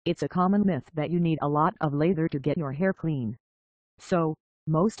It's a common myth that you need a lot of lather to get your hair clean. So,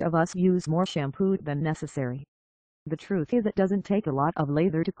 most of us use more shampoo than necessary. The truth is it doesn't take a lot of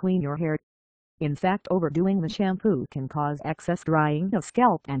lather to clean your hair. In fact, overdoing the shampoo can cause excess drying of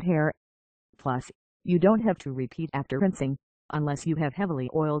scalp and hair. Plus, you don't have to repeat after rinsing, unless you have heavily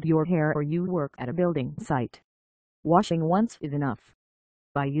oiled your hair or you work at a building site. Washing once is enough.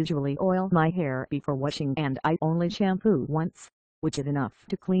 I usually oil my hair before washing and I only shampoo once, which is enough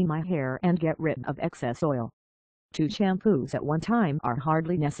to clean my hair and get rid of excess oil. 2 shampoos at one time are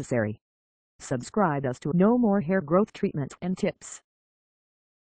hardly necessary. Subscribe us to know more hair growth treatments and tips.